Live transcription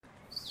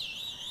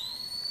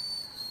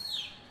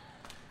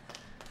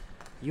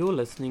You're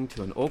listening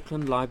to an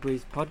Auckland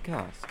Libraries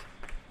podcast.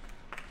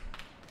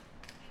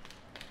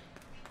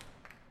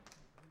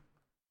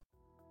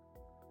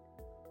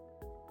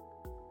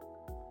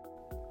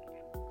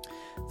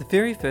 The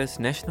very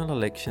first national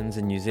elections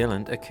in New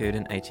Zealand occurred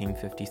in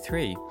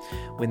 1853,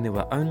 when there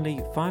were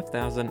only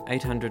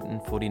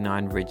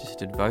 5,849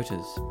 registered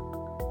voters.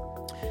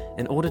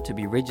 In order to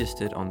be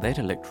registered on that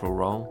electoral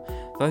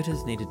roll,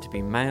 voters needed to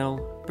be male,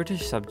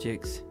 British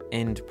subjects,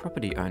 and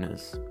property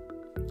owners.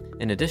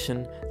 In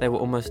addition, they were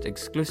almost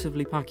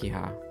exclusively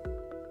Pākehā.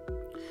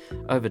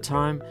 Over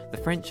time, the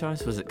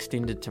franchise was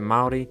extended to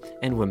Māori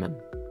and women.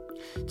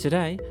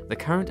 Today, the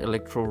current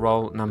electoral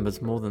roll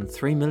numbers more than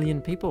 3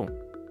 million people.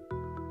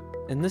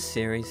 In this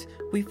series,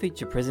 we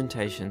feature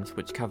presentations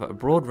which cover a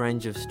broad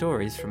range of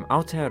stories from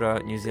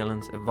Aotearoa New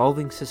Zealand's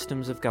evolving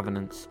systems of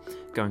governance,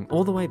 going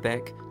all the way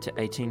back to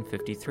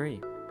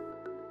 1853.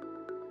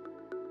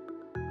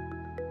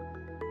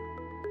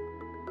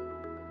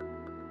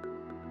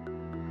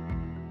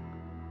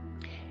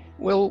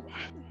 Well,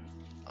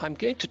 I'm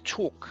going to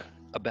talk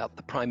about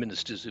the Prime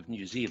Ministers of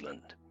New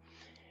Zealand.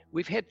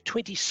 We've had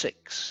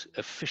 26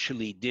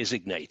 officially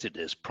designated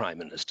as Prime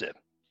Minister,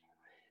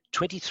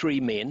 23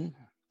 men,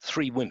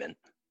 3 women.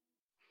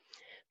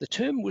 The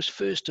term was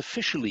first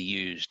officially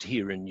used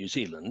here in New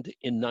Zealand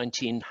in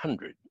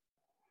 1900.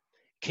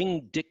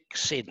 King Dick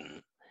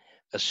Seddon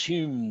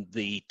assumed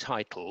the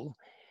title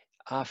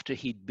after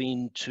he'd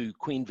been to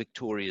Queen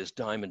Victoria's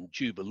Diamond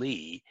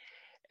Jubilee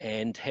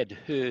and had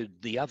heard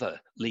the other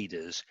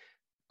leaders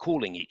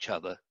calling each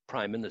other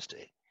Prime Minister.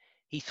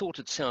 He thought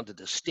it sounded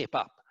a step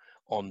up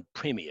on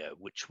Premier,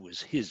 which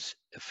was his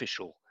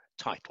official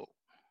title.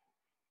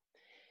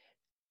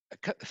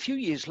 A few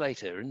years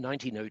later, in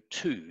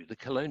 1902, the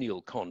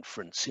Colonial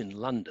Conference in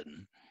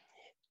London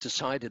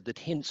decided that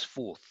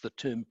henceforth the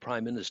term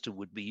Prime Minister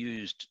would be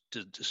used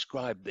to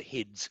describe the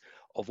heads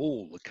of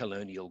all the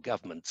colonial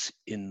governments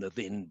in the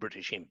then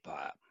British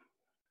Empire.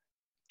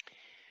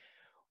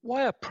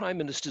 Why are Prime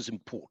Ministers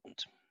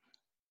important?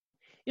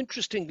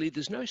 Interestingly,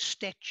 there's no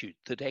statute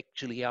that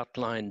actually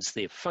outlines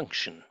their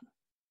function.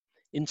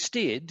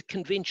 Instead,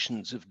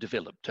 conventions have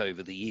developed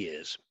over the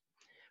years.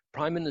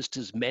 Prime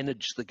Ministers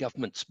manage the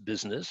government's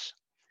business,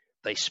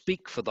 they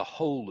speak for the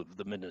whole of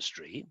the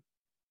ministry,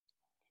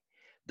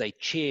 they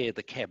chair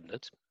the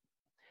cabinet,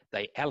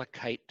 they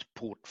allocate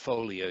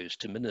portfolios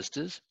to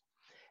ministers,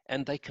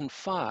 and they can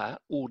fire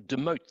or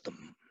demote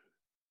them.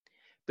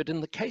 But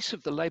in the case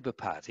of the Labour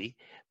Party,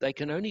 they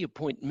can only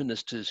appoint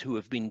ministers who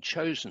have been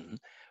chosen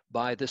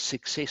by the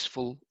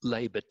successful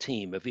Labour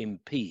team of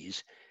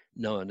MPs,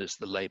 known as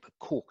the Labour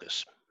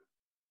Caucus.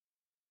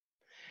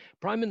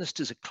 Prime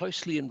Ministers are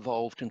closely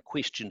involved in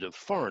questions of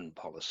foreign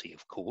policy,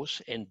 of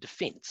course, and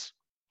defence.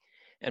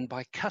 And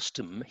by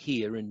custom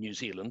here in New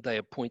Zealand, they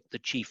appoint the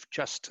Chief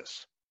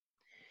Justice.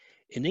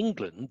 In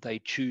England, they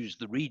choose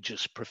the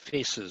Regius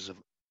Professors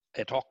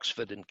at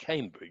Oxford and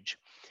Cambridge,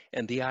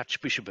 and the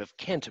Archbishop of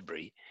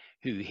Canterbury,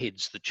 who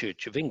heads the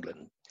Church of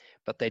England,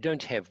 but they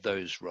don't have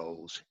those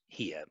roles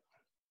here.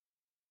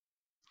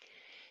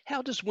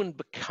 How does one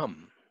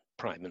become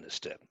Prime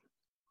Minister?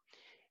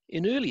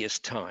 In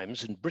earliest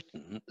times in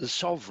Britain, the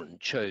sovereign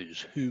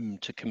chose whom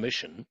to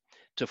commission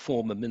to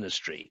form a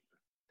ministry.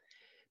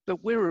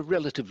 But we're a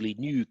relatively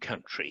new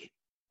country.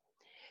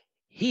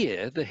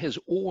 Here, there has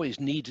always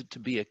needed to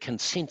be a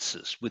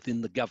consensus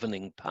within the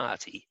governing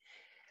party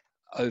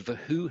over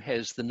who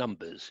has the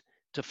numbers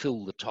to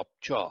fill the top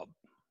job.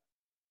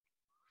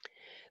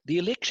 The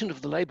election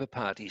of the Labour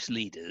Party's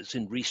leaders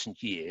in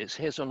recent years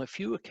has on a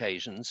few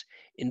occasions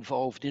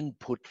involved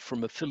input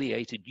from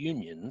affiliated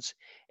unions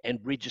and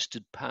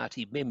registered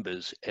party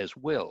members as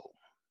well.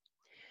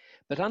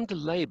 But under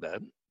Labour,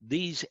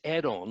 these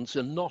add-ons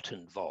are not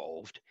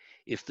involved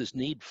if there's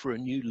need for a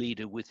new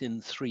leader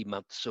within 3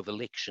 months of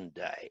election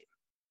day.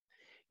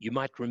 You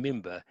might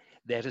remember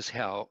that is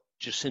how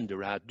Jacinda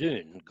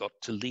Ardern got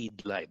to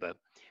lead Labour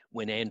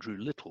when Andrew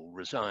Little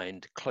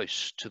resigned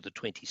close to the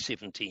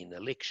 2017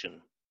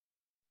 election.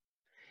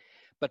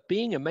 But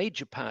being a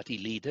major party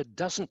leader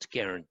doesn't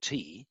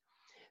guarantee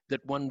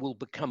that one will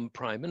become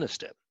Prime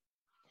Minister.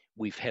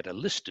 We've had a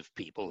list of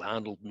people: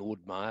 Arnold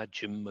Nordmeyer,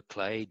 Jim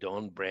Macleay,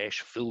 Don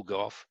Brash, Phil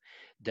Goff,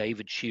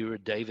 David Shearer,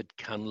 David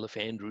Cunliffe,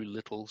 Andrew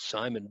Little,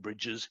 Simon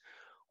Bridges,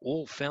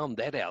 all found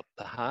that out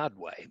the hard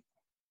way.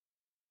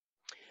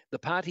 The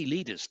party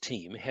leaders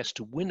team has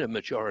to win a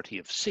majority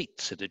of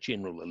seats at a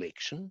general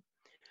election,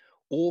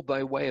 or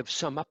by way of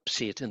some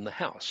upset in the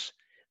House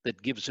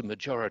that gives a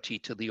majority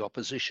to the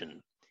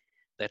opposition.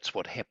 That's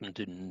what happened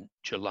in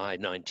July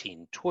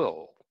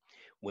 1912,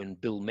 when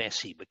Bill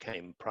Massey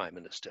became Prime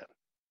Minister.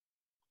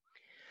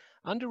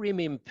 Under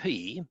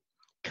MMP,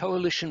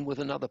 coalition with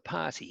another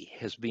party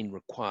has been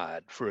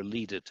required for a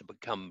leader to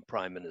become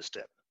Prime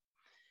Minister.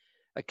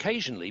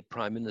 Occasionally,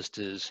 Prime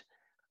Ministers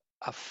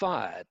are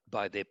fired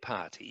by their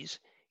parties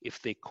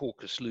if their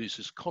caucus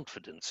loses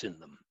confidence in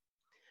them.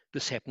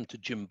 This happened to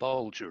Jim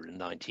Bolger in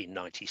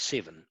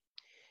 1997.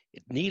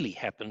 It nearly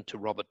happened to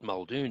Robert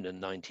Muldoon in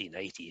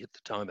 1980 at the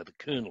time of the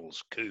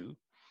Colonel's coup,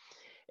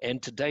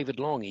 and to David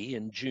Lange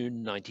in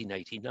June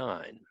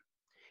 1989.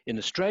 In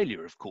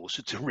Australia, of course,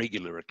 it's a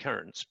regular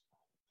occurrence.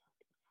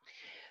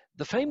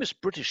 The famous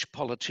British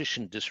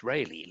politician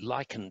Disraeli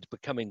likened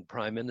becoming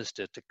Prime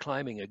Minister to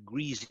climbing a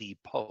greasy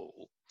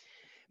pole.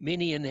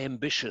 Many an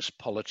ambitious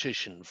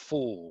politician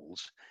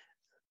falls.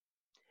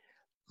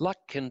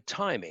 Luck and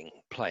timing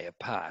play a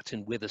part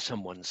in whether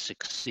someone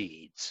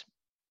succeeds.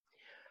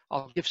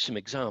 I'll give some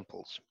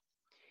examples.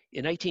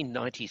 In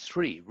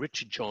 1893,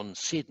 Richard John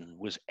Seddon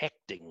was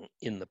acting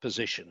in the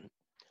position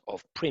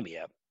of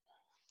Premier.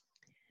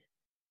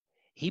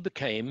 He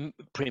became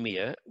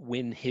Premier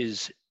when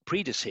his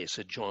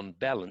predecessor, John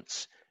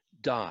Ballance,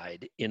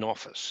 died in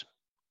office.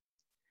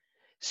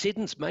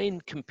 Seddon's main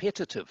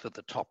competitor for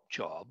the top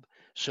job,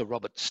 Sir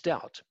Robert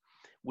Stout,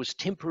 was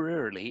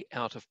temporarily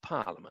out of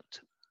Parliament.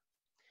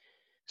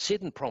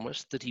 Seddon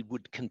promised that he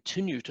would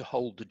continue to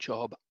hold the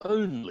job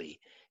only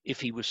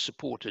if he was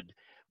supported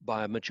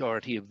by a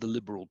majority of the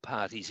Liberal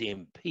Party's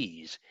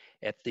MPs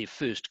at their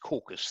first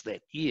caucus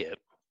that year.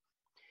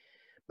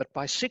 But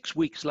by 6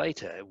 weeks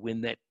later, when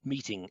that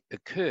meeting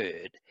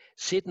occurred,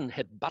 Seddon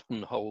had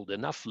buttonholed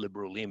enough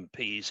Liberal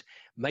MPs,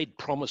 made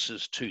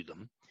promises to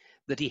them,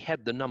 that he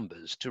had the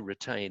numbers to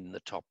retain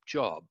the top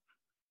job.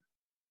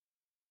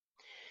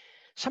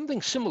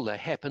 Something similar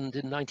happened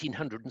in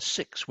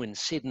 1906 when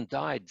Seddon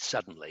died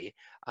suddenly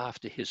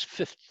after his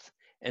fifth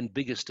and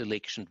biggest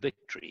election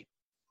victory.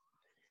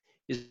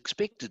 His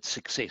expected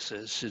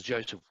successor, Sir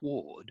Joseph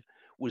Ward,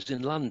 was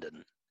in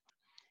London.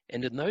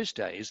 And in those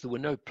days, there were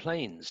no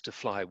planes to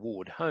fly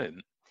Ward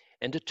home,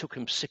 and it took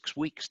him 6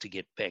 weeks to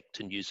get back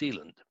to New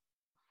Zealand.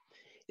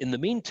 In the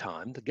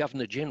meantime, the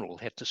Governor-General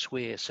had to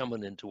swear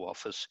someone into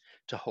office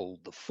to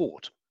hold the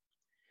fort.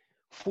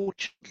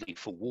 Fortunately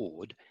for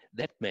Ward,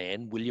 that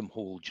man, William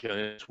Hall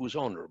Jones, was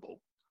honourable,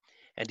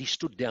 and he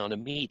stood down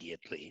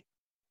immediately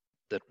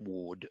that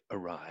Ward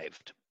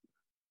arrived.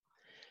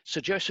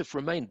 Sir Joseph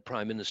remained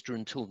Prime Minister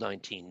until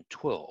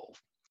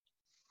 1912.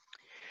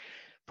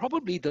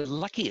 Probably the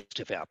luckiest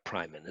of our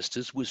Prime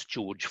Ministers was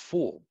George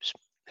Forbes,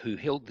 who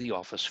held the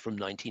office from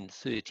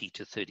 1930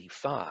 to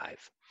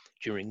 35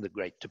 during the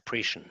Great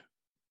Depression.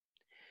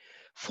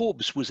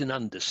 Forbes was an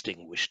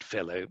undistinguished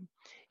fellow.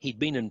 He'd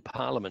been in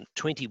Parliament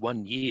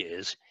 21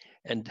 years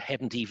and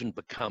hadn't even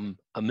become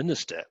a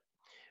minister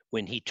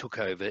when he took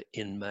over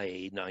in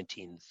May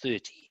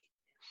 1930.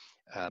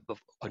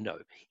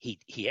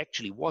 He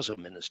actually was a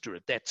minister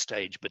at that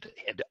stage, but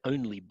had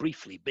only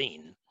briefly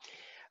been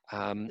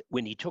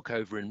when he took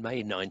over in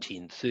May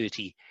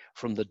 1930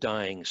 from the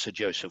dying Sir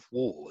Joseph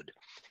Ward,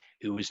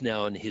 who was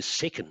now in his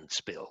second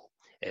spell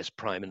as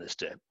Prime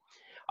Minister.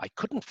 I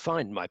couldn't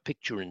find my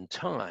picture in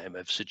time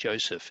of Sir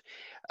Joseph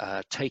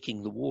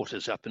taking the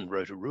waters up in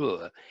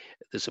Rotorua.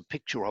 There's a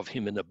picture of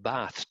him in a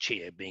bath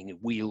chair being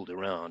wheeled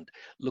around,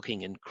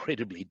 looking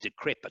incredibly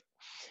decrepit,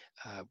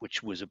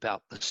 which was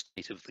about the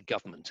state of the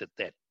government at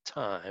that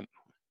time.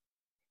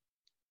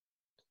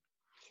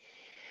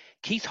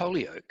 Keith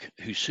Holyoake,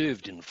 who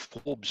served in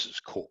Forbes's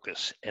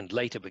caucus and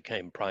later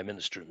became Prime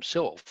Minister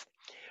himself,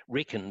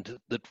 reckoned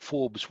that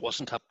Forbes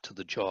wasn't up to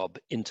the job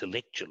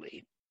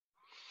intellectually.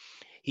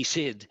 He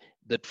said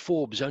that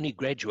Forbes only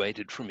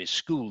graduated from his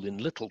school in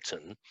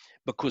Lyttelton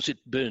because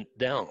it burnt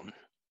down.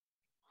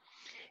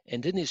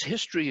 And in his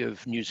History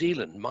of New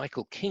Zealand,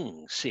 Michael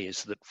King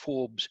says that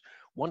Forbes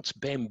once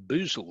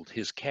bamboozled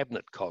his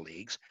cabinet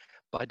colleagues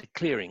by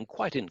declaring,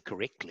 quite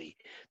incorrectly,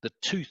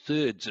 that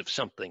 2/3 of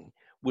something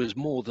was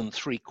more than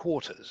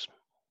 3/4.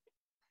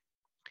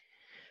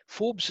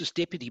 Forbes's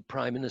Deputy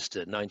Prime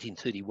Minister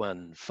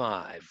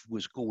 1931-5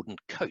 was Gordon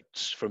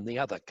Coates from the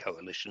other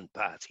coalition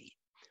party,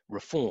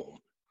 Reform.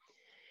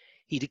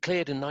 He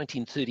declared in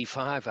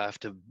 1935,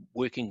 after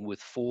working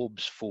with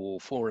Forbes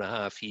for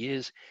 4.5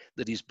 years,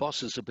 that his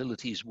boss's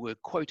abilities were,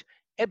 quote,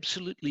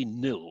 absolutely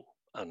nil,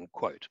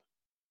 unquote.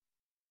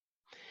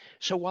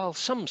 So while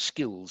some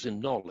skills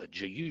and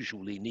knowledge are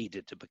usually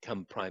needed to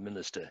become Prime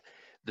Minister,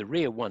 the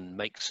rare one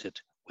makes it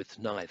with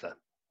neither.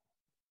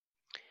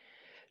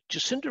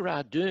 Jacinda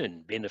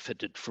Ardern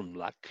benefited from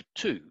luck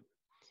too.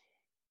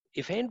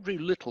 If Andrew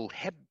Little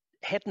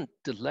hadn't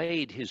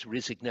delayed his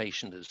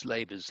resignation as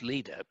Labour's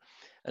leader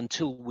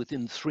until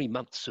within 3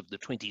 months of the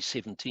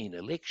 2017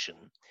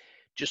 election,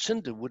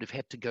 Jacinda would have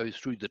had to go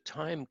through the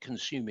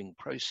time-consuming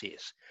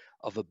process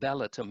of a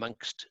ballot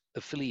amongst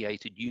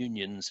affiliated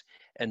unions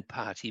and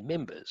party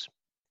members.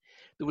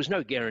 There was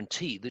no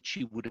guarantee that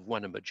she would have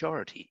won a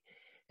majority.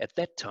 At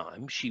that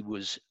time, she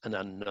was an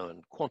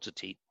unknown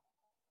quantity.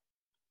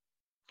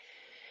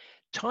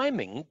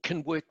 Timing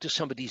can work to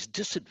somebody's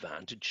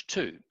disadvantage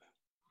too.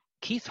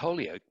 Keith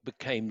Holyoake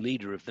became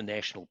leader of the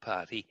National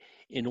Party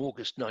in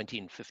August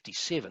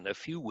 1957, a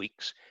few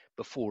weeks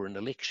before an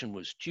election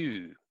was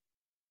due.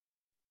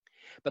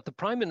 But the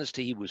Prime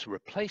Minister he was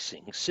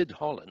replacing, Sid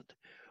Holland,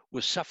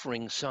 was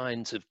suffering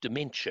signs of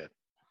dementia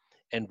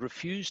and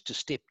refused to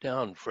step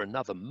down for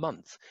another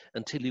month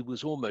until he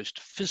was almost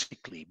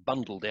physically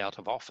bundled out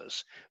of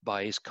office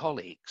by his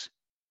colleagues.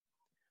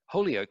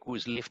 Holyoake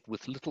was left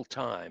with little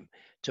time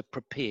to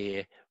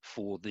prepare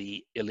for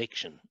the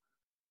election.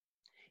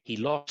 He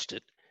lost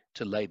it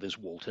to Labour's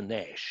Walter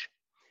Nash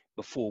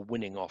before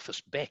winning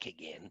office back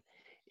again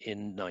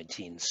in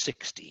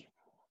 1960.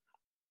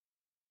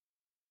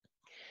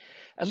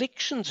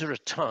 Elections are a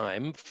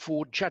time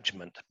for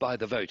judgment by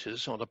the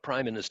voters on a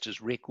Prime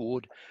Minister's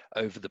record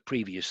over the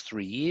previous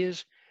 3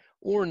 years,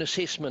 or an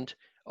assessment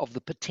of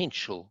the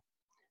potential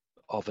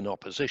of an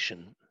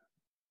opposition.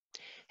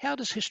 How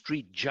does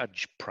history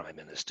judge Prime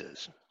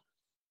Ministers?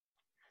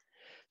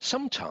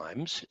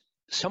 Sometimes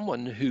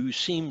someone who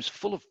seems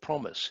full of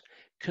promise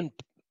can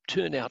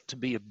turn out to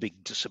be a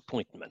big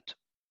disappointment.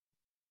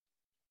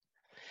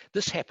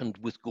 This happened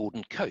with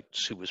Gordon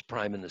Coates, who was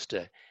Prime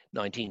Minister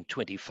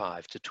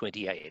 1925 to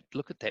 28.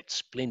 Look at that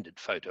splendid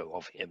photo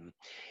of him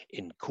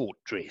in court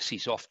dress.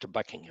 He's off to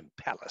Buckingham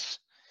Palace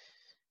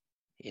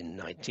in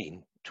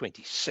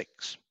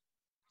 1926.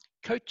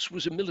 Coates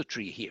was a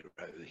military hero.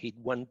 He'd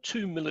won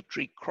 2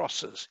 military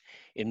crosses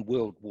in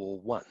World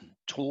War I.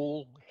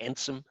 Tall,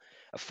 handsome,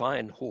 a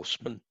fine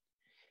horseman,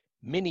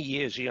 many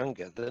years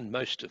younger than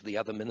most of the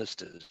other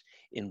ministers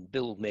in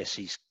Bill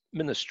Massey's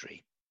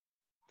ministry.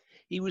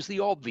 He was the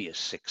obvious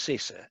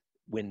successor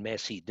when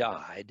Massey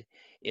died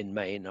in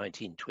May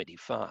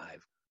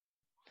 1925.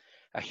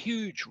 A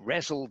huge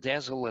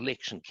razzle-dazzle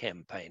election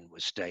campaign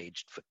was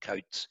staged for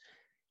Coates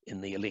in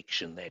the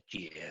election that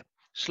year.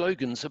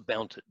 Slogans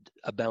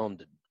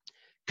abounded.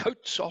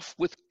 "Coates off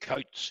with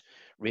Coates,"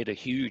 read a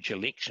huge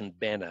election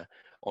banner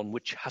on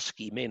which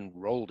husky men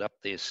rolled up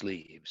their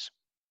sleeves.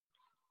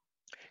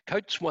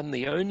 Coates won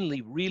the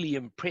only really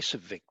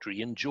impressive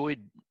victory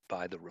enjoyed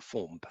by the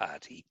Reform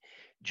Party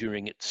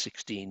during its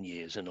 16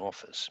 years in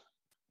office.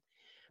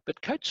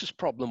 But Coates's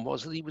problem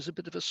was that he was a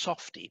bit of a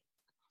softy.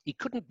 He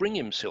couldn't bring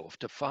himself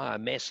to fire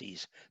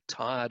Massey's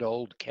tired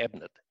old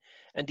cabinet,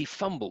 and he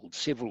fumbled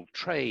several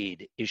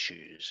trade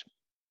issues.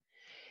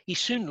 He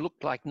soon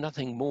looked like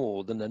nothing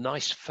more than a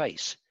nice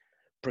face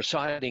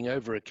presiding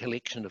over a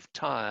collection of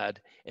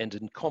tired and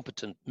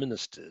incompetent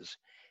ministers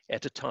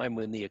at a time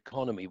when the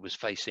economy was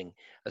facing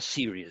a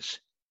serious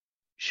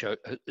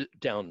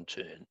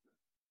downturn.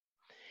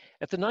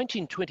 At the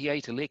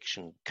 1928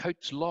 election,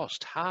 Coates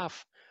lost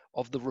half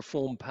of the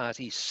Reform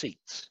Party's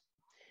seats,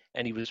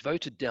 and he was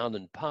voted down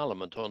in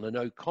Parliament on a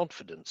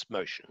no-confidence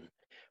motion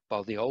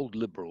by the old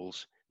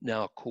Liberals,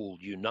 now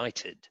called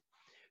United,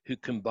 who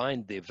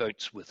combined their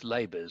votes with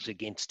Labour's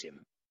against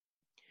him.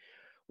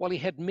 While he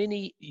had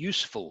many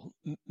useful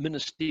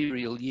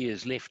ministerial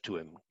years left to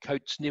him,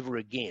 Coates never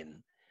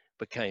again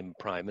became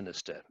Prime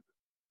Minister.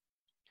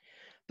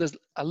 There's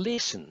a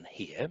lesson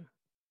here.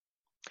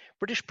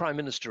 British Prime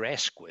Minister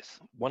Asquith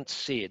once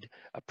said,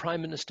 "A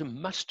Prime Minister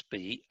must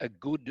be a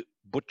good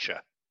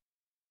butcher."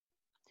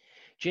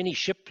 Jenny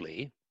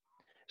Shipley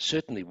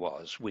certainly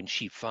was when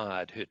she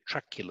fired her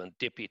truculent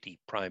Deputy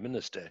Prime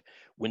Minister,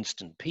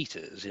 Winston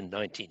Peters, in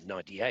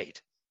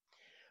 1998,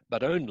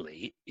 but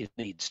only, it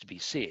needs to be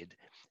said,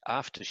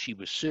 after she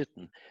was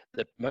certain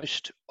that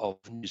most of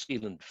New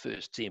Zealand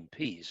First's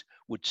MPs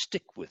would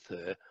stick with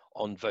her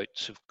on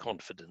votes of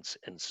confidence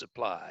and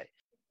supply.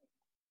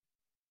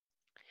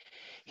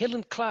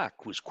 Helen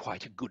Clark was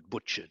quite a good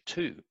butcher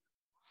too.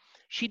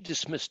 She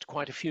dismissed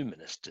quite a few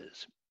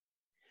ministers.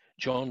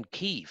 John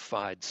Key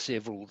fired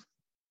several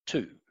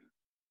too.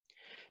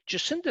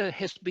 Jacinda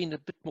has been a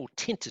bit more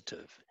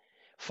tentative,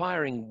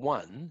 firing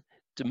one,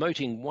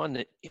 demoting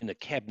one in a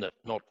cabinet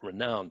not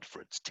renowned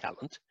for its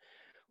talent,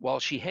 while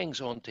she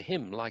hangs on to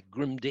him like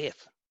grim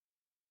death.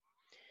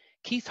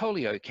 Keith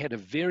Holyoake had a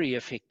very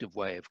effective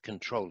way of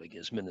controlling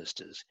his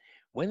ministers.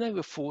 When they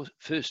were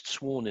first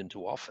sworn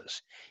into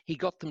office, he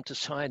got them to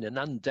sign an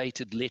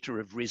undated letter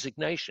of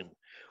resignation,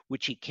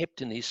 which he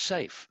kept in his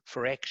safe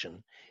for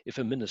action if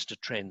a minister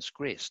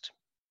transgressed.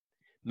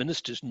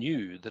 Ministers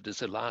knew that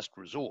as a last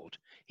resort,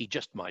 he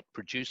just might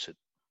produce it.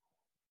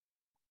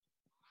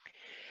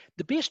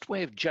 The best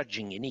way of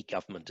judging any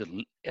government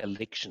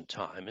election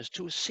time is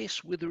to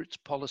assess whether its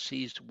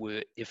policies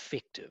were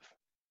effective.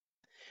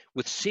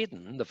 With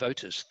Seddon, the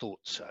voters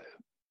thought so.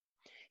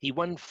 He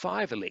won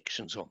 5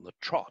 elections on the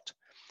trot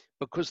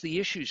because the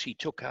issues he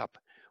took up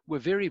were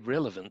very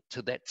relevant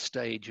to that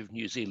stage of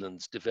New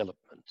Zealand's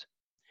development.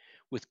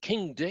 With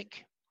King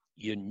Dick,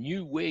 you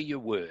knew where you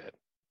were.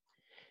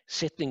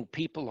 Settling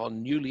people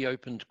on newly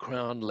opened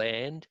Crown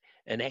land,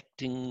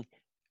 enacting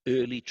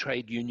early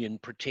trade union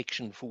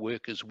protection for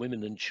workers,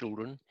 women and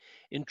children,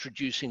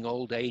 introducing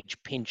old age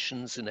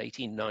pensions in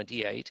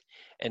 1898,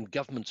 and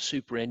government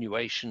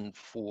superannuation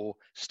for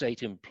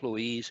state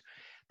employees,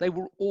 they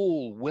were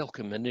all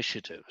welcome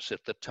initiatives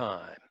at the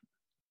time.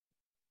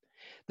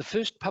 The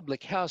first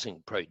public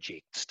housing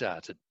project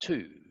started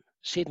too.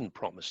 Seddon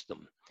promised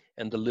them,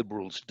 and the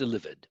Liberals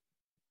delivered.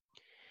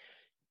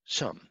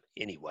 Some,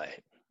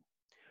 anyway.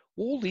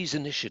 All these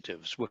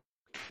initiatives were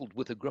coupled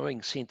with a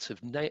growing sense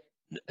of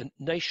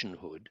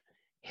nationhood,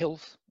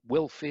 health,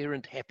 welfare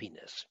and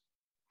happiness.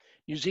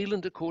 New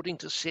Zealand, according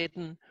to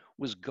Seddon,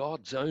 was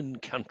God's own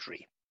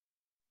country.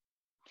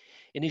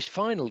 In his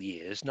final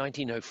years,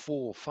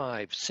 1904,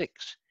 5,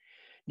 6,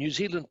 New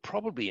Zealand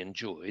probably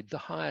enjoyed the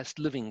highest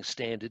living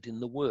standard in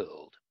the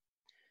world.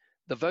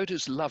 The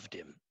voters loved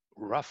him,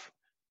 rough,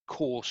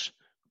 coarse,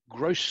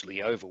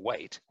 grossly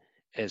overweight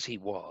as he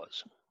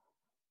was.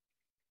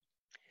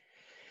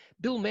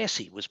 Bill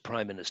Massey was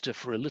Prime Minister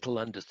for a little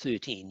under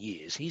 13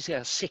 years. He's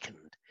our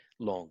second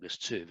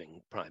longest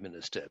serving Prime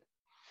Minister.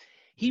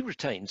 He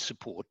retained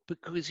support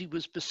because he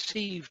was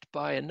perceived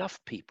by enough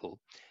people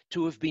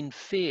to have been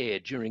fair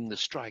during the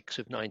strikes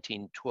of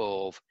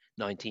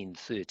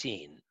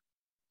 1912-1913.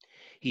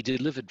 He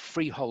delivered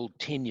freehold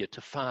tenure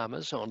to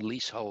farmers on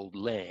leasehold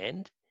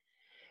land,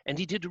 and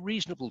he did a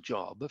reasonable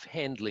job of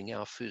handling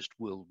our First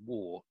World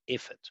War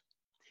effort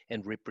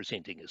and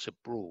representing us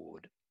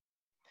abroad.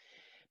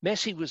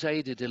 Massey was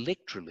aided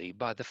electorally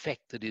by the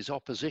fact that his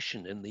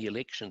opposition in the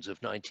elections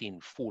of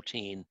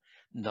 1914,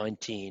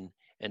 19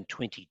 and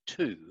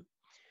 22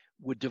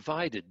 were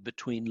divided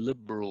between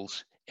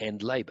Liberals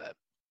and Labour,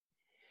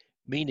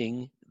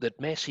 meaning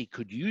that Massey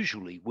could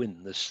usually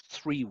win this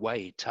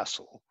three-way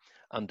tussle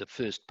under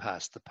first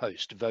past the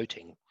post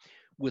voting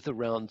with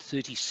around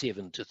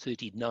 37 to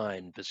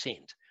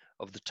 39%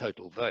 of the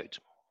total vote.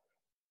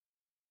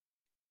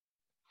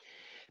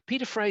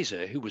 Peter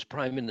Fraser, who was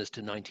Prime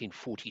Minister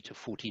 1940 to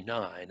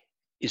 49,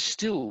 is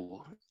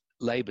still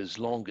Labour's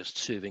longest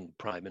serving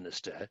Prime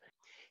Minister.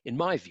 In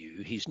my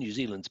view, he's New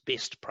Zealand's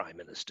best Prime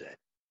Minister.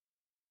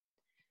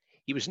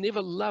 He was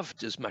never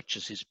loved as much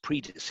as his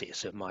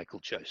predecessor,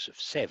 Michael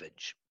Joseph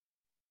Savage.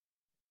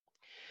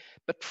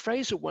 But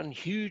Fraser won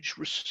huge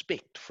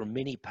respect from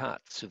many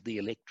parts of the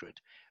electorate,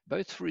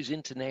 both for his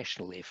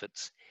international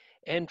efforts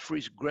and for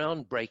his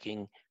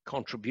groundbreaking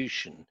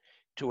contribution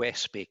to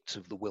aspects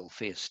of the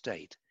welfare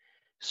state.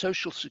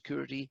 Social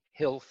security,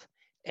 health,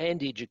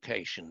 and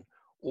education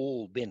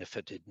all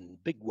benefited in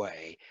a big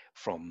way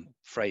from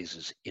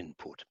Fraser's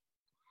input.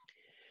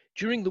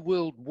 During the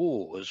World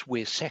Wars,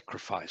 where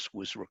sacrifice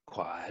was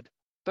required,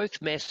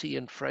 both Massey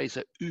and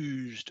Fraser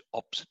oozed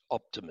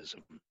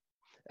optimism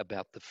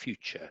about the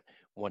future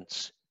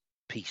once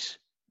peace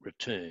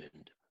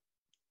returned.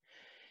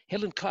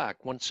 Helen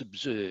Clark once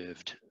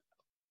observed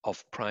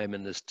of prime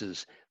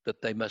ministers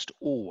that they must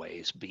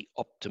always be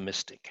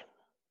optimistic.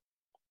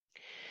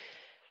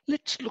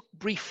 Let's look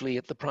briefly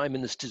at the prime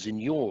ministers in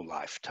your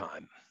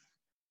lifetime.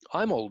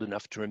 I'm old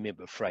enough to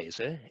remember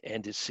Fraser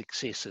and his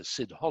successor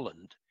Sid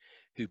Holland,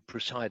 who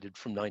presided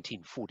from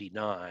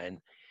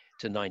 1949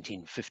 to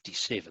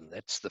 1957.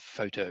 That's the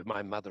photo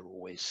my mother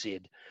always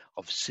said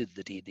of Sid,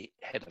 that he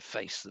had a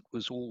face that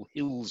was all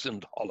hills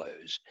and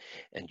hollows,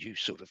 and you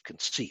sort of can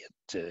see it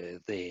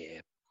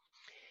there.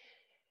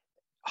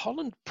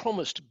 Holland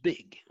promised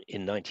big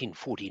in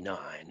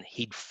 1949.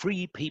 He'd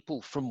free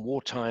people from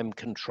wartime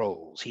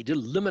controls. He'd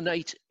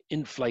eliminate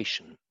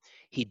inflation.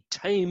 He'd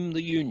tame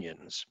the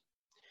unions.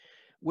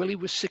 Well, he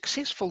was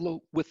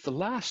successful with the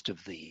last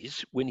of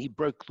these when he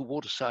broke the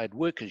Waterside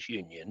Workers'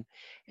 Union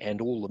and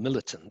all the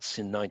militants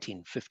in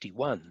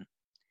 1951.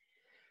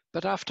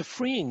 But after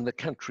freeing the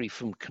country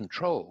from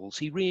controls,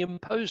 he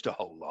reimposed a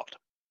whole lot.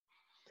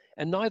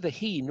 And neither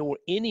he nor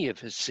any of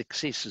his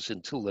successors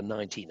until the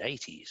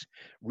 1980s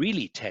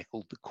really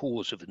tackled the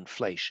cause of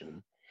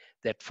inflation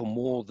that for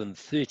more than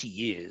 30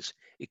 years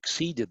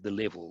exceeded the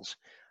levels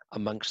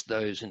amongst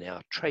those in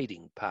our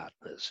trading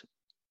partners.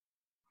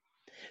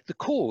 The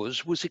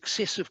cause was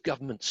excessive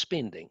government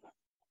spending.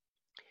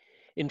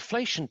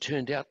 Inflation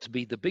turned out to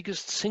be the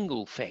biggest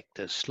single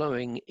factor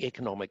slowing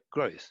economic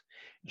growth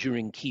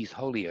during Keith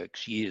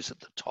Holyoake's years at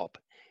the top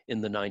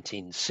in the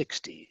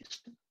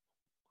 1960s.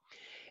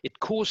 It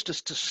caused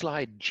us to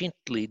slide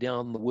gently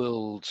down the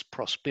world's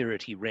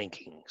prosperity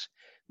rankings.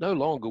 No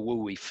longer were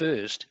we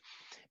first,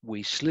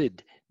 we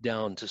slid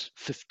down to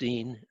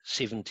 15,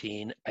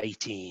 17,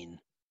 18.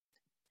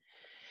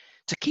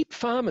 To keep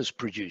farmers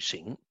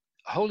producing,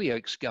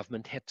 Holyoake's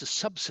government had to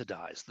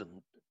subsidise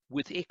them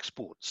with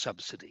export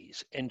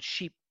subsidies and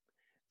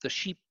the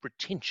sheep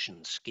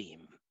retention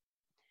scheme.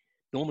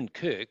 Norman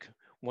Kirk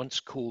once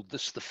called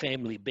this the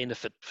family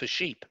benefit for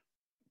sheep.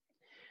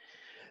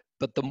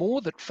 But the more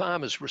that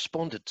farmers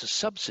responded to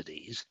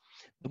subsidies,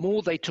 the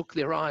more they took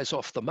their eyes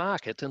off the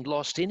market and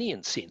lost any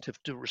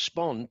incentive to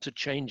respond to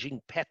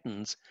changing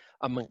patterns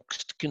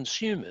amongst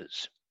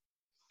consumers.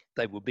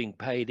 They were being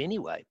paid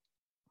anyway.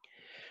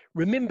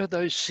 Remember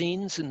those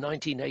scenes in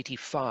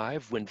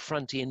 1985 when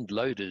front-end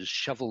loaders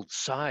shoveled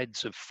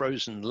sides of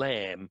frozen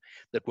lamb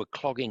that were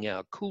clogging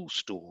our cool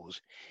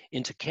stores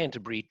into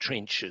Canterbury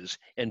trenches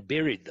and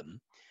buried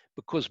them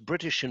because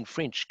British and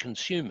French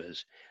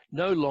consumers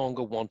no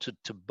longer wanted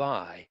to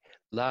buy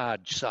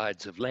large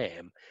sides of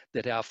lamb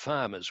that our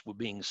farmers were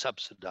being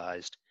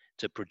subsidised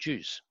to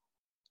produce.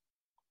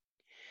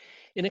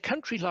 In a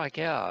country like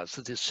ours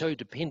that is so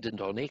dependent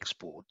on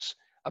exports,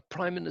 a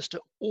prime minister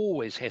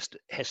always has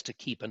to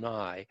keep an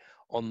eye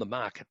on the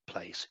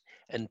marketplace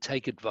and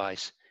take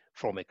advice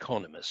from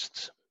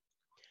economists.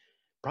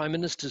 Prime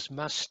ministers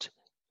must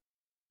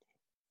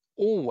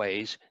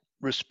always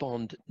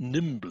respond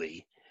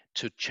nimbly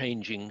to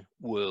changing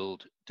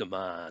world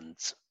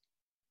demands.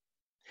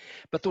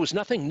 But there was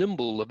nothing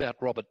nimble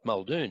about Robert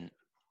Muldoon.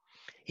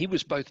 He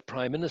was both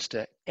Prime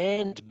Minister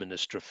and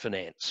Minister of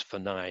Finance for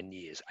 9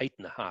 years,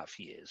 8.5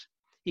 years.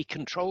 He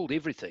controlled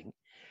everything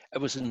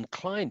and was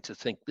inclined to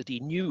think that he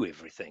knew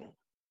everything.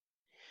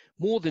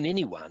 More than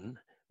anyone,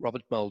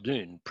 Robert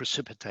Muldoon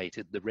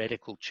precipitated the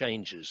radical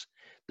changes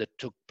that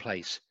took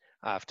place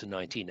after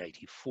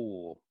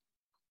 1984.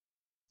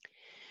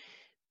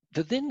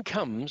 There then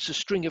comes a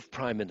string of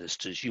prime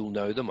ministers. You'll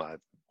know them. I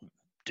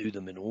do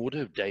them in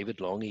order: David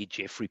Lange,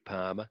 Geoffrey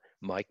Palmer,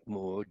 Mike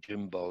Moore,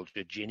 Jim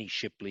Bolger, Jenny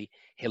Shipley,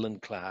 Helen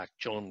Clark,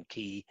 John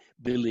Key,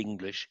 Bill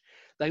English.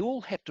 They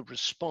all had to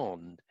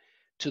respond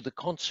to the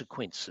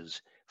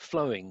consequences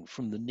flowing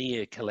from the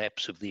near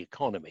collapse of the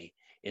economy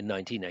in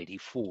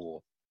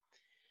 1984.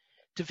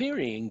 To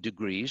varying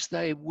degrees,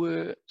 they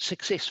were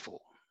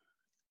successful.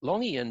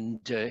 Lange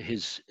and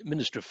his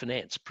Minister of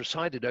Finance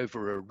presided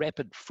over a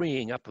rapid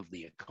freeing up of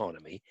the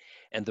economy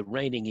and the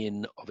reining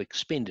in of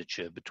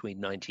expenditure between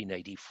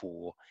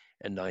 1984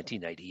 and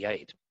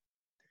 1988.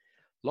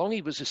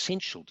 Lange was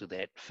essential to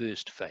that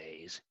first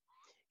phase.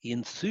 He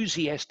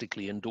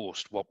enthusiastically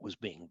endorsed what was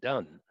being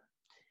done,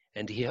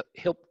 and he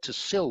helped to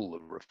sell the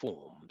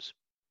reforms.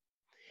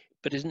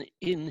 But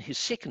in his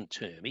second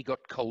term, he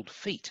got cold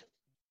feet.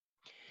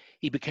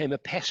 He became a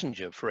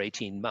passenger for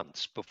 18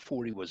 months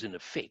before he was in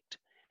effect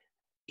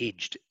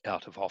edged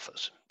out of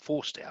office,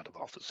 forced out of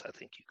office, I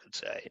think you could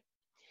say.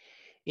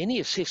 Any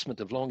assessment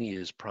of Lange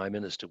as Prime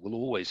Minister will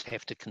always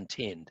have to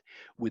contend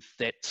with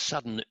that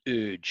sudden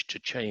urge to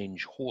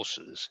change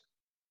horses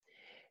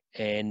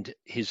and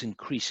his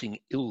increasing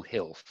ill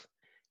health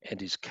and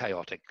his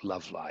chaotic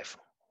love life.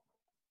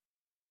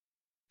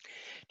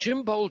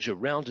 Jim Bolger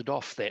rounded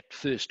off that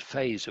first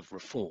phase of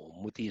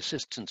reform with the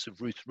assistance of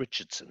Ruth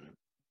Richardson.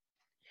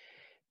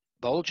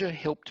 Bolger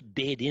helped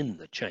bed in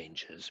the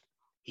changes.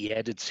 He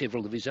added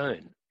several of his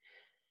own,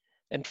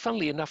 and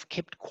funnily enough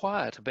kept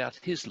quiet about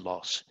his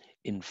loss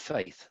of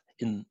faith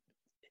in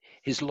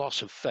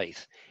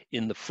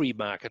the free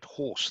market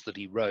horse that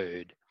he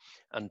rode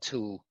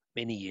until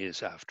many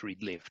years after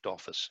he'd left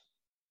office.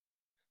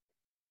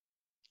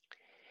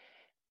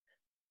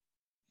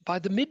 By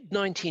the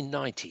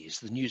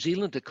mid-1990s, the New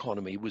Zealand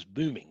economy was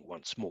booming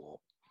once more.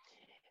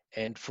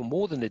 And for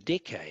more than a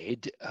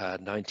decade,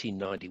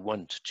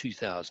 1991 to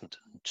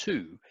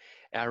 2002,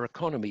 our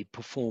economy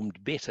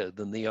performed better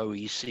than the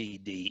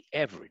OECD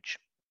average.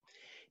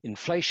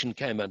 Inflation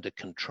came under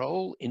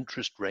control,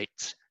 interest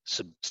rates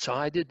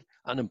subsided,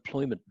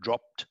 unemployment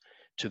dropped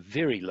to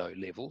very low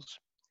levels,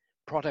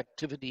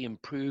 productivity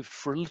improved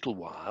for a little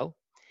while,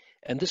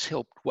 and this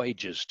helped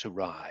wages to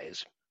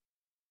rise.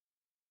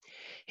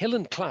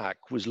 Helen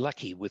Clark was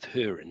lucky with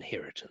her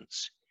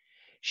inheritance.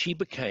 She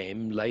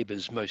became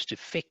Labour's most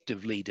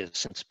effective leader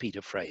since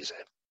Peter Fraser.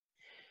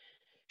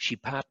 She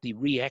partly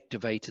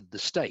reactivated the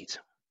state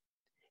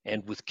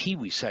and with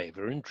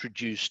KiwiSaver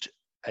introduced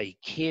a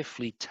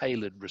carefully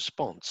tailored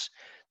response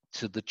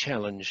to the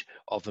challenge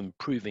of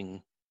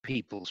improving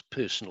people's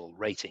personal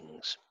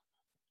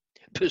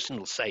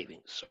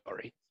savings,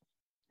 sorry.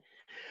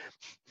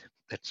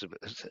 That's an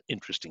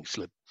interesting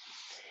slip.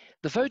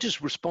 The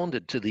voters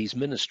responded to these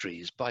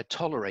ministries by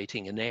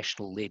tolerating a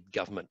national-led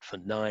government for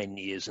 9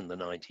 years in the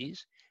 90s,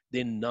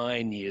 then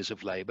 9 years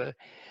of Labour,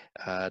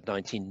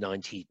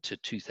 1990 to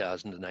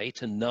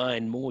 2008, and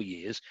 9 more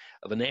years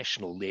of a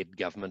national-led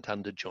government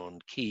under John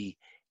Key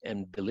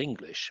and Bill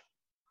English.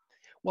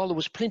 While there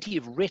was plenty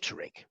of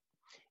rhetoric,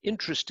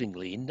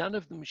 interestingly, none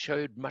of them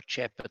showed much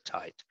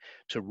appetite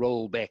to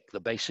roll back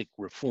the basic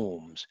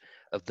reforms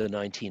of the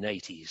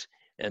 1980s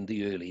and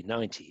the early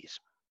 90s.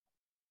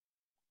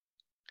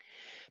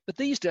 But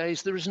these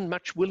days, there isn't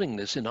much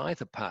willingness in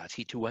either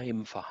party to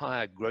aim for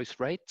higher growth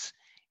rates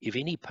if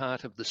any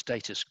part of the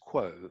status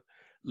quo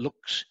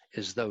looks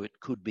as though it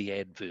could be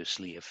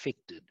adversely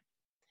affected.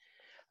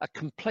 A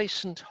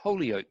complacent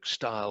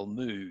Holyoake-style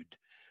mood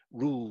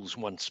rules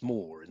once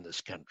more in this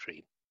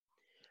country.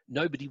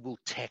 Nobody will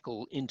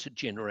tackle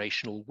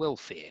intergenerational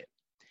welfare.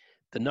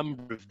 The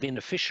number of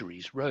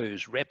beneficiaries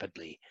rose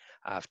rapidly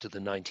after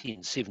the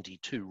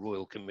 1972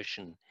 Royal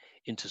Commission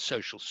into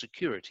Social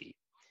Security.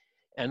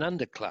 An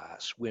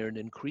underclass where an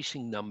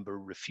increasing number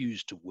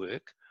refused to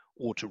work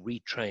or to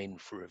retrain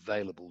for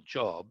available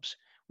jobs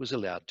was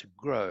allowed to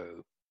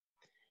grow.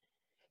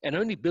 And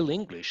only Bill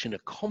English, in a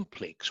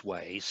complex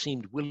way,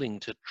 seemed willing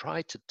to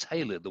try to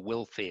tailor the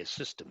welfare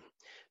system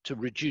to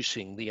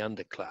reducing the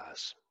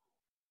underclass.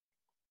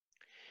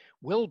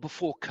 Well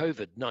before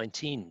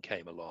COVID-19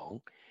 came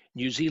along,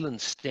 New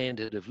Zealand's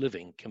standard of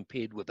living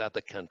compared with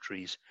other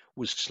countries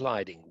was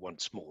sliding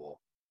once more.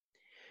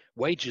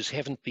 Wages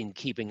haven't been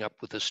keeping up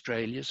with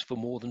Australia's for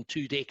more than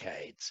 2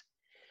 decades,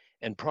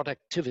 and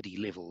productivity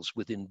levels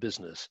within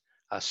business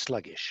are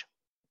sluggish.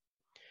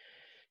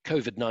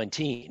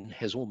 COVID-19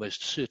 has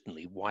almost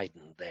certainly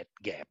widened that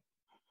gap.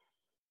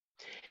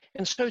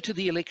 And so to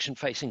the election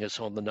facing us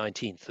on the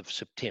 19th of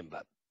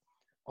September.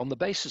 On the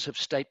basis of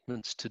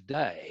statements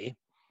today,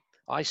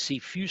 I see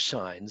few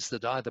signs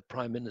that either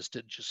Prime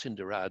Minister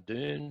Jacinda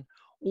Ardern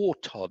or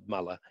Todd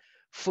Muller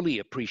fully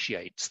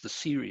appreciates the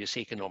serious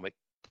economic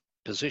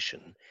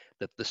position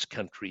that this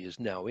country is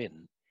now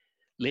in,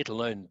 let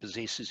alone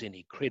possesses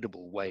any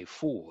credible way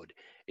forward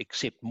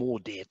except more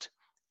debt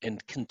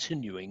and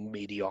continuing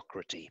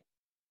mediocrity.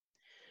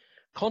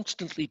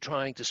 Constantly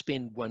trying to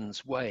spend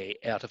one's way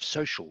out of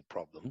social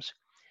problems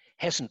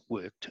hasn't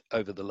worked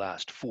over the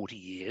last 40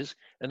 years,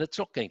 and it's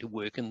not going to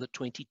work in the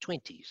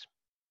 2020s.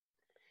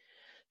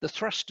 The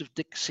thrust of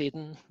Dick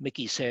Seddon,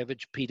 Mickey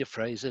Savage, Peter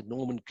Fraser,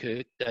 Norman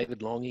Kirk,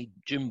 David Lange,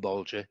 Jim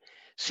Bolger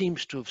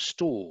seems to have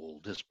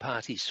stalled as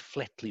parties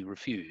flatly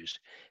refuse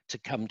to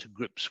come to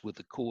grips with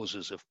the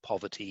causes of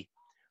poverty,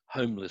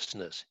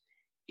 homelessness,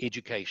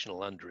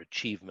 educational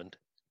underachievement,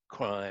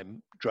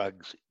 crime,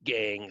 drugs,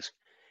 gangs,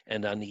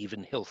 and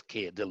uneven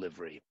healthcare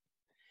delivery.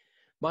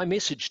 My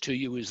message to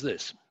you is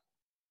this: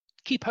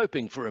 keep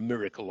hoping for a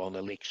miracle on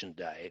election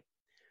day,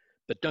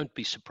 but don't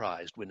be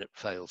surprised when it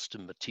fails to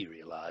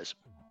materialise.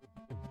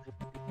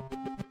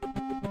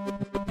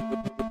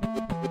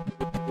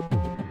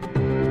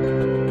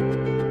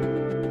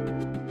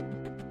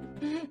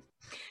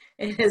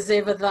 It is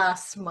ever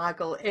thus,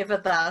 Michael, ever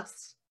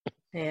thus.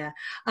 Yeah,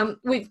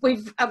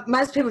 we've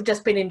most people have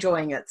just been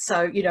enjoying it,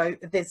 so you know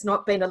there's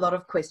not been a lot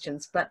of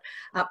questions. But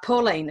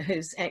Pauline,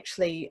 who's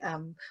actually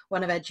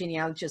one of our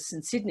genealogists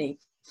in Sydney,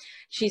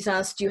 she's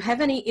asked, do you have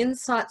any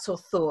insights or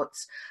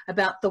thoughts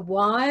about the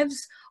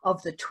wives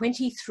of the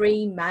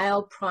 23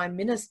 male prime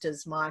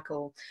ministers,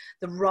 Michael,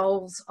 the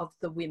roles of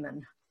the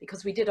women?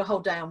 Because we did a whole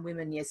day on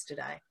women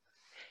yesterday.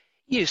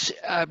 Yes,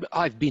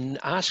 I've been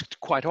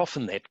asked quite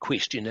often that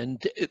question, and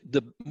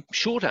the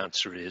short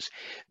answer is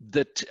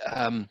that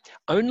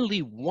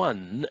only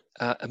one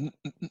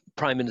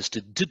Prime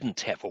Minister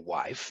didn't have a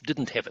wife,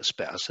 didn't have a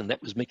spouse, and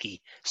that was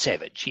Mickey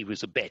Savage. He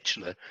was a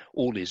bachelor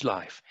all his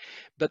life.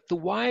 But the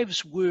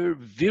wives were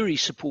very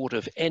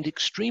supportive and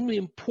extremely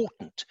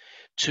important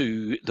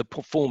to the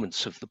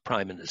performance of the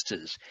Prime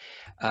Ministers.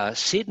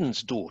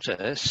 Seddon's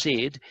daughter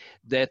said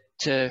that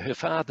her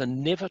father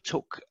never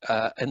took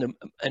an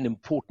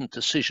important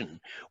decision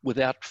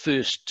without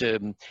first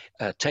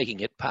taking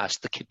it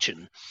past the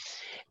kitchen.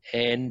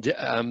 And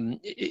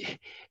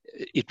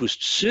it was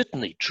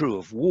certainly true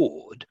of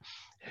Ward,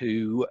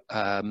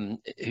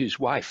 whose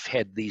wife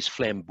had these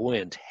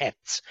flamboyant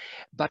hats,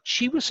 but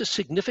she was a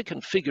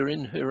significant figure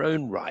in her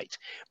own right,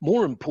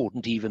 more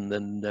important even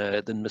than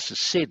Mrs.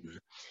 Seddon.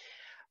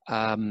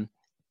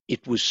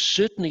 It was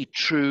certainly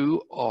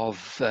true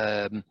of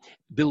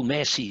Bill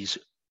Massey's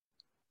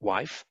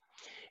wife.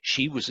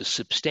 She was a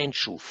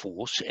substantial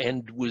force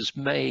and was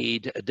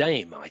made a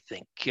dame, I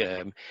think,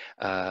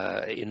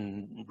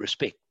 in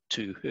respect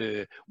to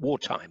her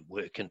wartime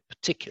work in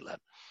particular.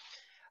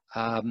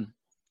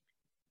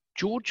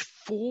 George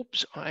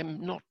Forbes,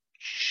 I'm not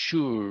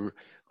sure.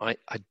 I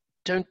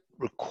don't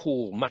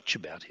recall much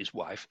about his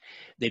wife.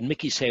 Then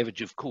Mickey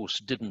Savage, of course,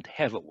 didn't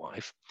have a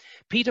wife.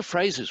 Peter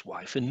Fraser's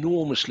wife,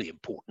 enormously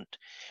important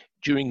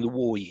during the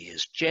war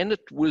years.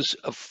 Janet was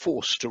a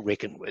force to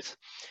reckon with.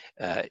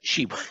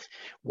 She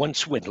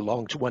once went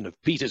along to one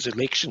of Peter's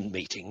election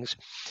meetings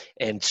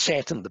and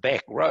sat in the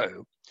back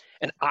row.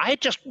 And I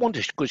just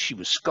wanted, because she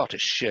was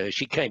Scottish,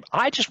 she came,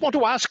 I just want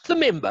to ask the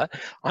member,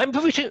 I'm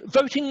voting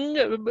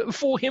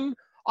for him,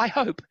 I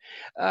hope.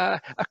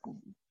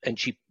 And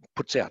she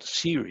puts out a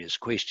serious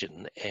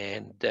question.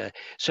 And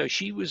so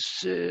she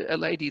was a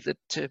lady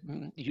that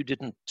you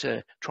didn't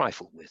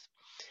trifle with.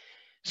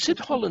 Sid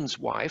Holland's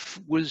wife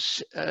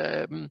was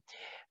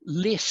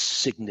less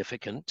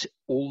significant,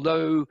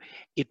 although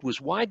it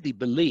was widely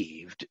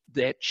believed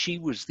that she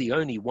was the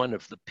only one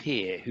of the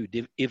pair who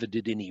ever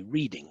did any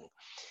reading.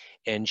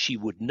 And she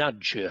would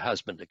nudge her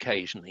husband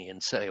occasionally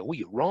and say, oh,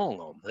 you're wrong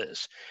on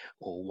this,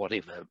 or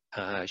whatever.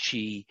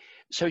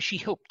 So she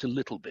helped a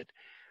little bit.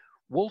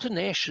 Walter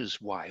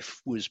Nash's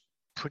wife was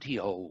pretty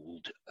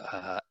old,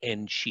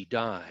 and she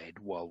died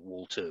while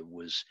Walter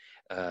was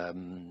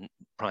Prime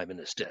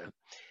Minister.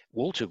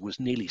 Walter was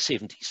nearly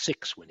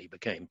 76 when he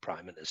became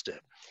Prime Minister,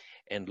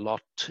 and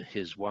Lot,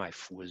 his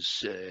wife,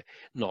 was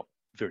not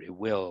very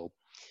well.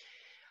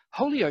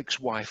 Holyoake's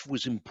wife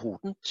was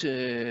important.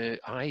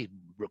 I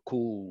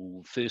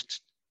recall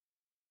first...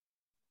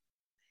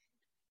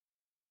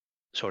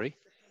 Sorry?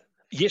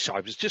 Yes,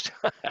 I was just...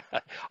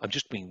 I'm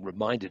just being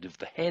reminded of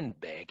the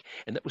handbag,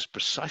 and that was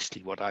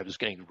precisely what I was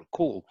going to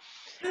recall.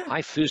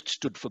 I first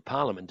stood for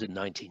Parliament in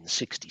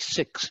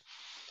 1966,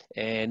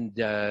 and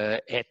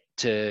at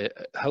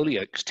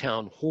Holyoake's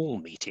town hall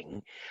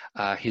meeting,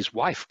 his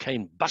wife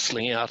came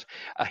bustling out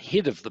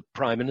ahead of the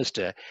Prime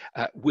Minister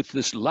with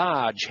this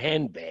large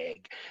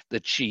handbag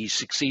that she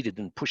succeeded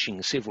in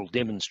pushing several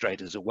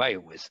demonstrators away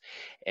with,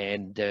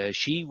 and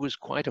she was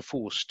quite a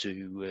force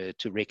to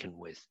reckon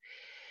with.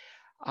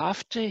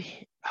 After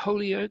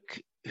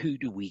Holyoake, who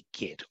do we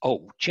get?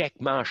 Oh, Jack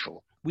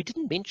Marshall. We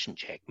didn't mention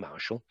Jack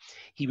Marshall.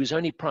 He was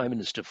only Prime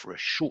Minister for a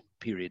short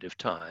period of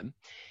time.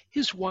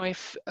 His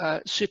wife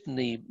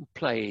certainly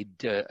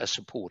played a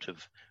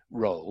supportive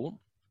role.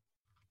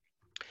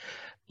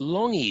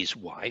 Lange's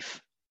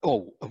wife,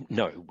 oh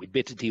no, we'd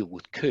better deal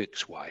with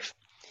Kirk's wife.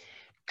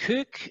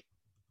 Kirk,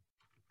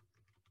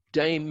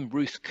 Dame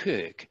Ruth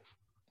Kirk,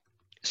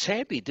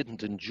 sadly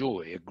didn't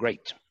enjoy a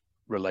great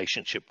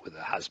relationship with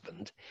her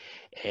husband.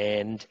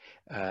 And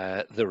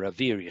there are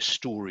various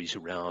stories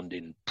around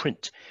in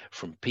print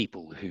from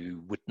people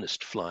who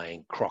witnessed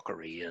flying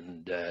crockery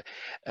and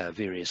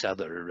various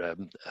other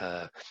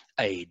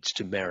aids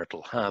to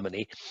marital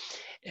harmony.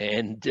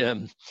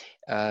 And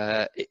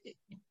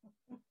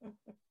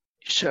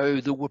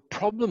so there were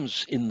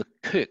problems in the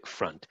Kirk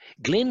front.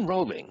 Glenn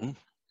Rolling,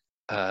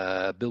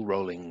 Bill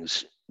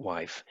Rolling's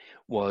wife,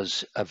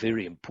 was a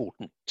very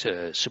important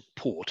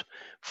support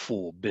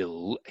for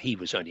Bill. He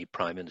was only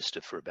Prime Minister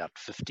for about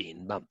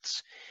 15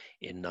 months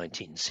in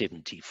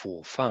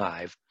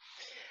 1974-5.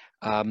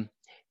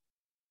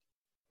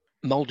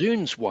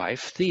 Muldoon's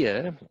wife,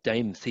 Thea,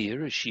 Dame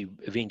Thea, as she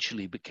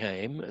eventually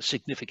became, a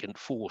significant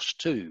force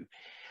too.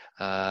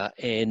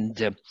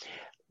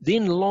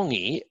 Then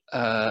Longy,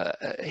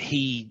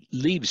 he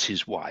leaves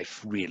his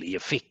wife really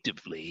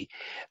effectively,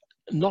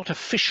 not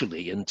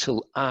officially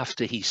until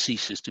after he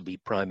ceases to be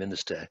Prime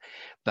Minister,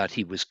 but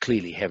he was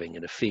clearly having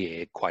an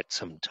affair quite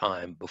some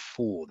time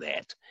before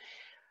that.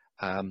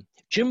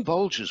 Jim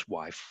Bolger's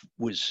wife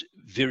was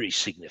very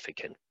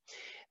significant.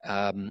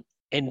 And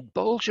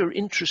Bolger,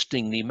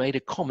 interestingly, made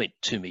a comment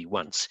to me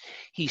once.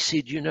 He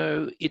said, you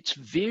know, it's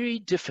very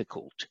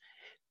difficult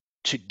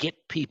to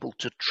get people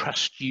to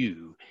trust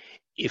you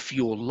if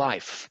your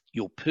life,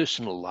 your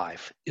personal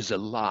life, is a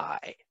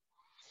lie.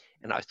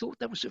 And I thought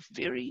that was a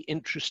very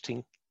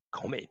interesting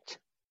comment.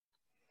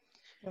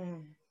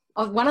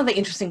 One of the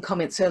interesting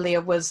comments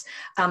earlier was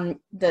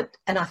that,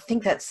 and I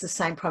think that's the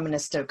same Prime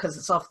Minister because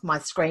it's off my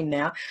screen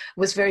now,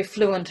 was very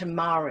fluent in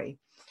Maori.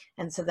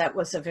 And so that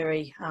was a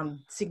very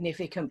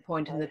significant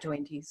point in the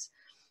 20s.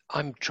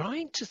 I'm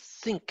trying to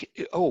think.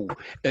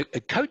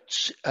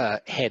 Coates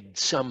had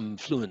some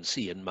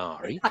fluency in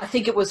Maori. I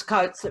think it was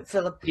Coates that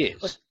Philip. Yes.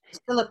 Was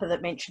Philippa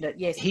that mentioned it.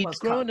 Yes, he'd it was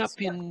grown Coates,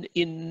 up in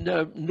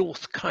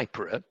North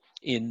Kaipara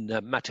in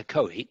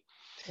Matakohi,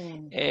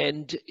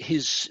 and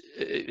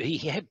he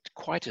had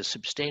quite a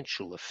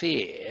substantial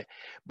affair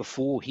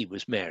before he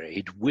was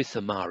married with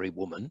a Maori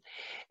woman,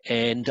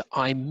 and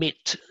I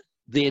met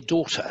their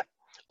daughter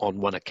on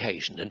one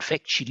occasion. In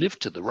fact, she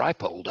lived to the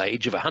ripe old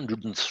age of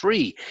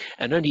 103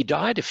 and only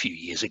died a few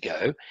years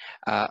ago.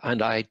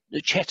 And I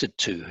chatted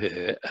to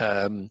her,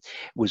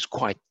 was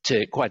quite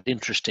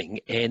interesting.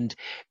 And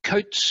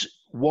Coates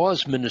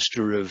was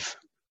Minister of,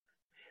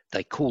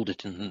 they called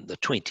it in the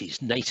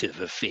 20s,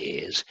 Native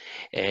Affairs,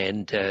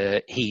 and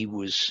he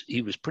was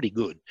pretty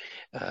good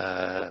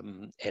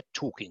at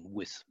talking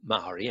with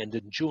Maori and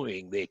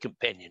enjoying their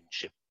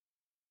companionship.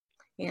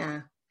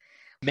 Yeah.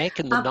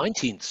 Back in the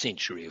 19th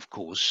century, of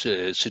course,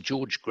 Sir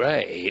George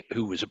Grey,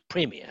 who was a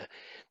premier,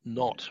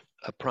 not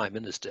a prime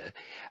minister,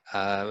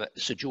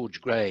 Sir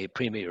George Grey,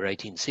 premier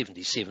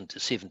 1877 to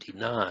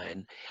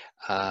 79,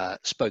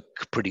 spoke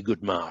pretty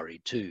good Maori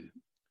too,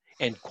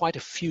 and quite a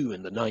few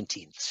in the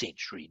 19th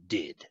century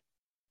did.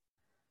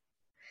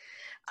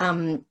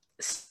 So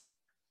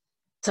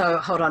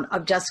hold on,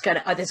 I've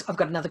got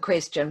another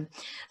question.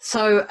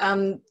 So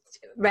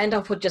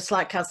Randolph would just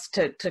like us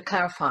to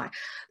clarify.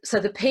 So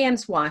the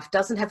PM's wife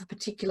doesn't have a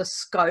particular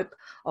scope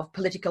of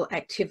political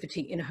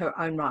activity in her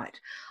own right.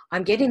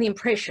 I'm getting the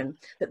impression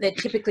that they're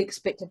typically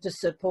expected to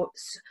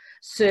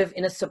serve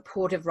in a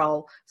supportive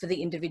role for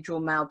the individual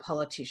male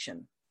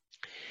politician.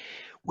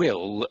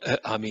 Well,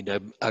 I mean,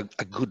 a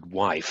good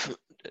wife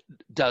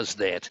does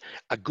that.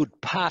 A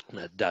good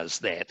partner does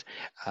that.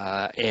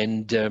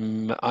 And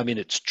I mean,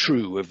 it's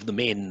true of the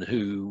men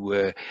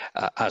who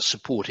are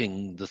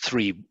supporting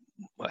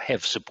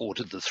have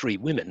supported the three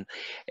women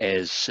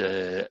as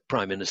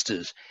prime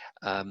ministers.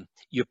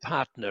 Your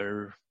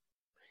partner,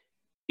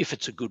 if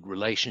it's a good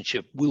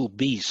relationship, will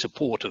be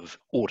supportive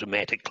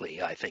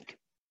automatically, I think.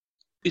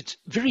 It's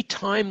a very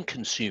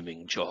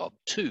time-consuming job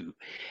too,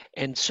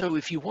 and so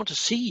if you want to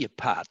see your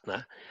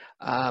partner,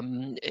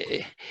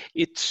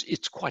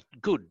 it's quite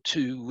good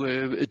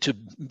to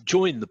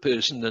join the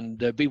person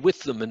and be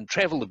with them and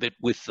travel a bit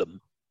with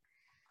them.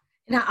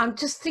 Now, I'm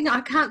just thinking,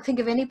 I can't think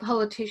of any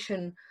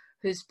politician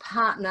whose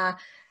partner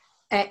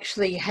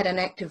actually had an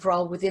active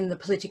role within the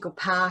political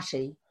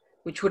party,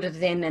 which would have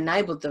then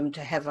enabled them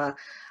to have a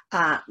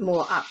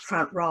more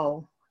upfront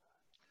role.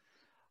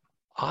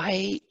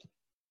 I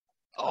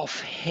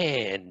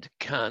offhand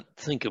can't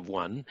think of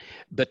one,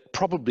 but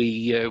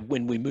probably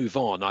when we move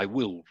on, I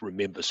will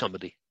remember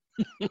somebody.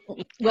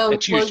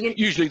 That's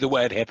usually the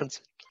way it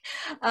happens.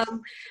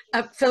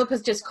 Philip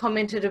has just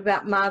commented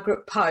about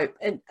Margaret Pope,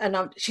 and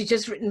she's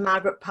just written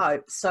Margaret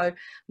Pope, so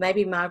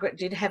maybe Margaret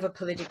did have a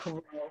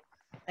political role.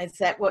 Is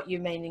that what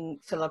you're meaning,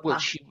 Philippa? Well,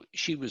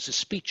 she was a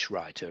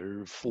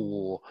speechwriter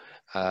for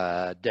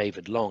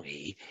David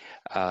Longy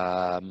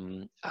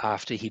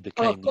after he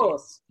became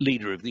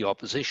leader of the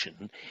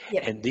opposition,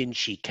 and then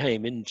she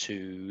came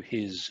into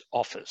his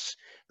office,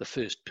 the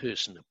first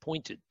person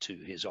appointed to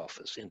his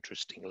office,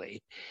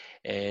 interestingly,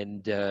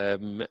 and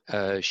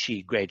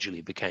she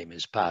gradually became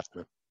his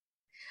partner.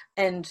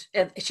 And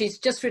she's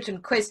just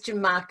written ?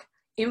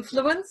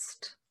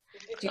 Influenced?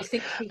 Do you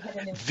think he had an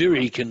influence?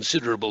 Very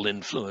considerable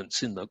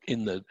influence in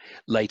the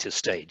later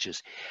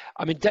stages.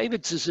 I mean,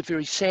 David's is a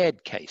very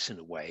sad case in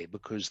a way,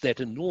 because that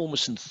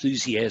enormous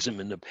enthusiasm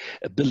and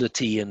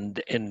ability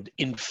and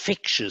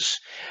infectious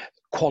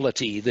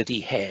quality that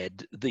he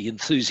had, the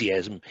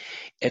enthusiasm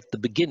at the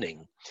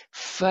beginning,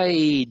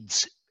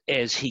 fades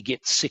as he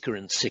gets sicker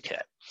and sicker.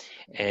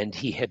 And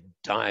he had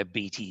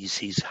diabetes,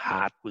 his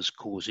heart was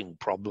causing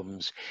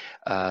problems.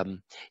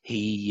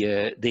 He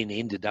then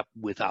ended up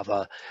with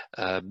other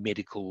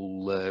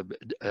medical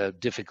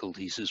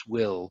difficulties as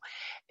well.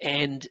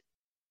 And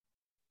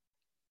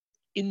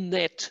in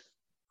that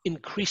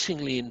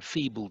increasingly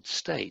enfeebled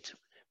state,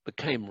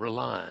 became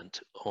reliant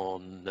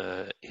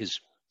on his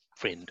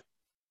friend.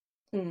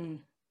 Mm.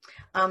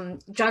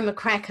 Jo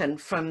McCracken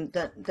from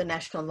the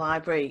National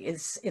Library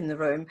is in the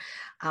room.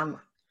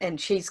 And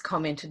she's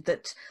commented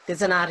that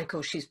there's an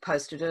article she's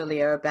posted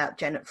earlier about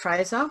Janet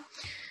Fraser.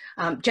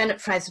 Janet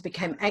Fraser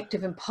became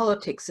active in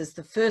politics as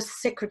the first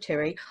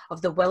secretary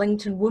of the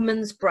Wellington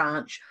Women's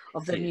branch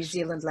of the New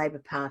Zealand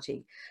Labour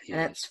Party. Yes.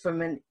 And it's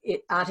from an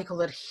article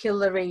that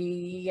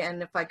Hilary,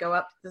 and if I go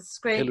up the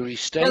screen, Hilary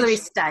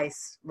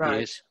Stace wrote.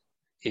 Yes.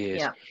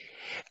 Yeah.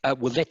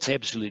 Well, that's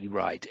absolutely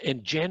right.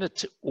 And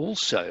Janet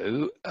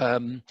also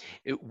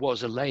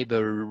was a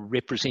Labour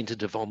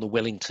representative on the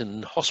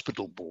Wellington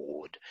Hospital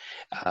Board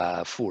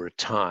for a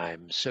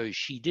time. So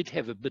she did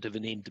have a bit of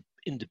an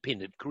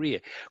independent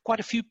career. Quite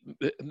a few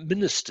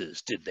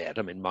ministers did that.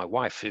 I mean, my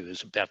wife, who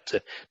is about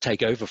to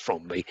take over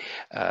from me,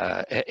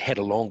 had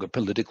a longer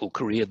political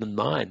career than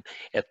mine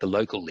at the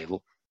local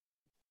level.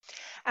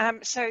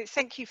 So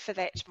thank you for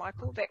that,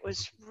 Michael. That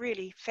was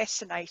really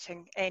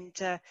fascinating, and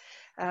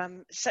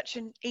such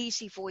an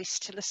easy voice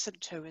to listen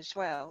to as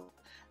well.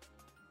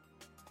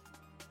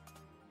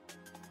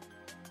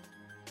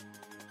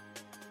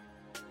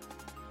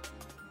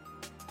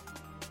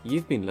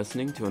 You've been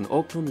listening to an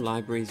Auckland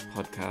Libraries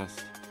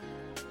podcast.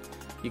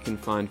 You can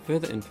find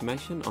further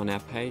information on our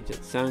page at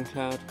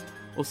SoundCloud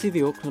or see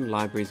the Auckland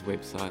Libraries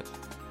website.